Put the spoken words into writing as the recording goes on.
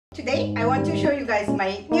Today I want to show you guys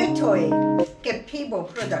my new toy,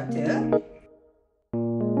 PIVO product.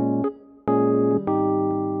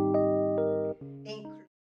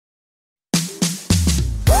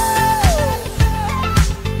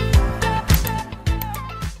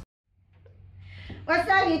 What's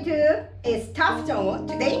up YouTube? It's JWYao.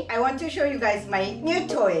 Today I want to show you guys my new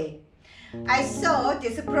toy. I saw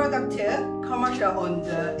this product commercial on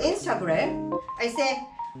the Instagram. I said,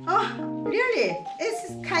 oh really?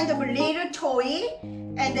 It's kind of a little toy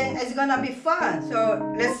and then it's gonna be fun.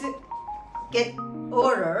 So let's get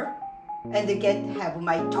order and have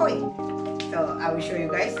my toy. So I will show you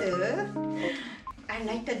guys. I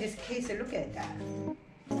like this case. Look at that.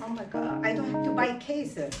 Oh my god, I don't have to buy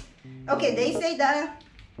case. Okay, they say that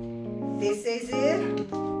this is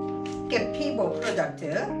PIVO product.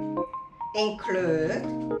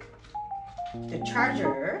 Include the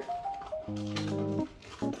charger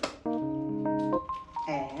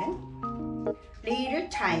and little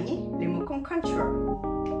tiny remote control.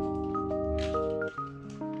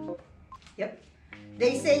 Yep.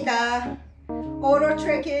 They say the auto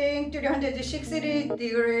tracking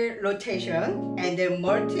 360-degree rotation and the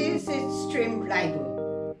multi-stream live.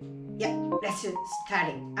 Yeah, let's start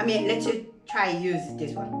it. Let's try use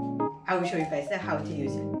this one. I will show you guys how to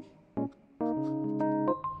use it.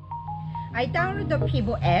 I download the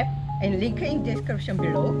PIVO app and link in description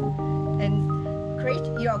below and create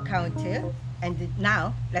your account, and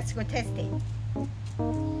now let's go test it.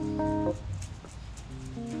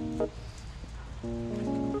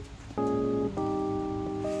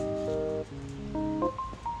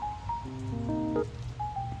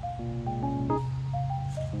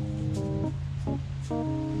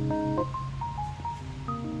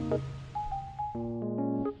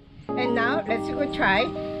 And now let's go try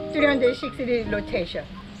 360 rotation.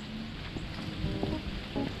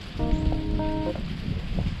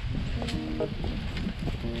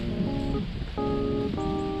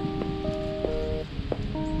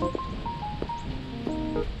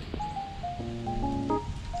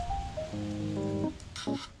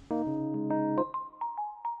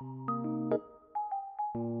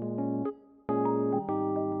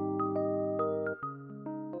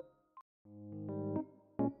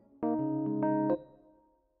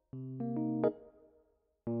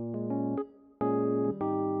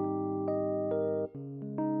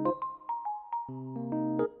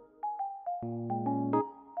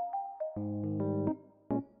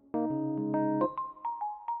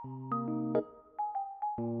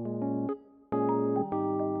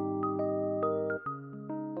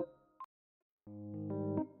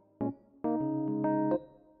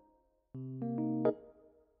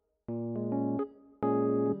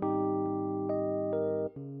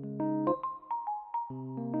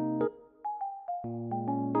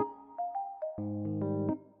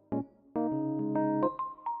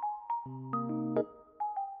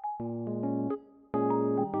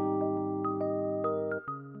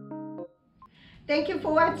 Thank you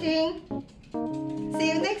for watching. See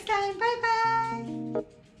you next time. Bye bye.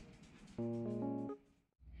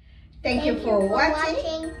 Thank you for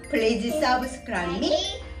watching. Please subscribe me.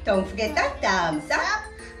 Don't forget the thumbs up.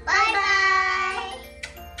 Bye bye.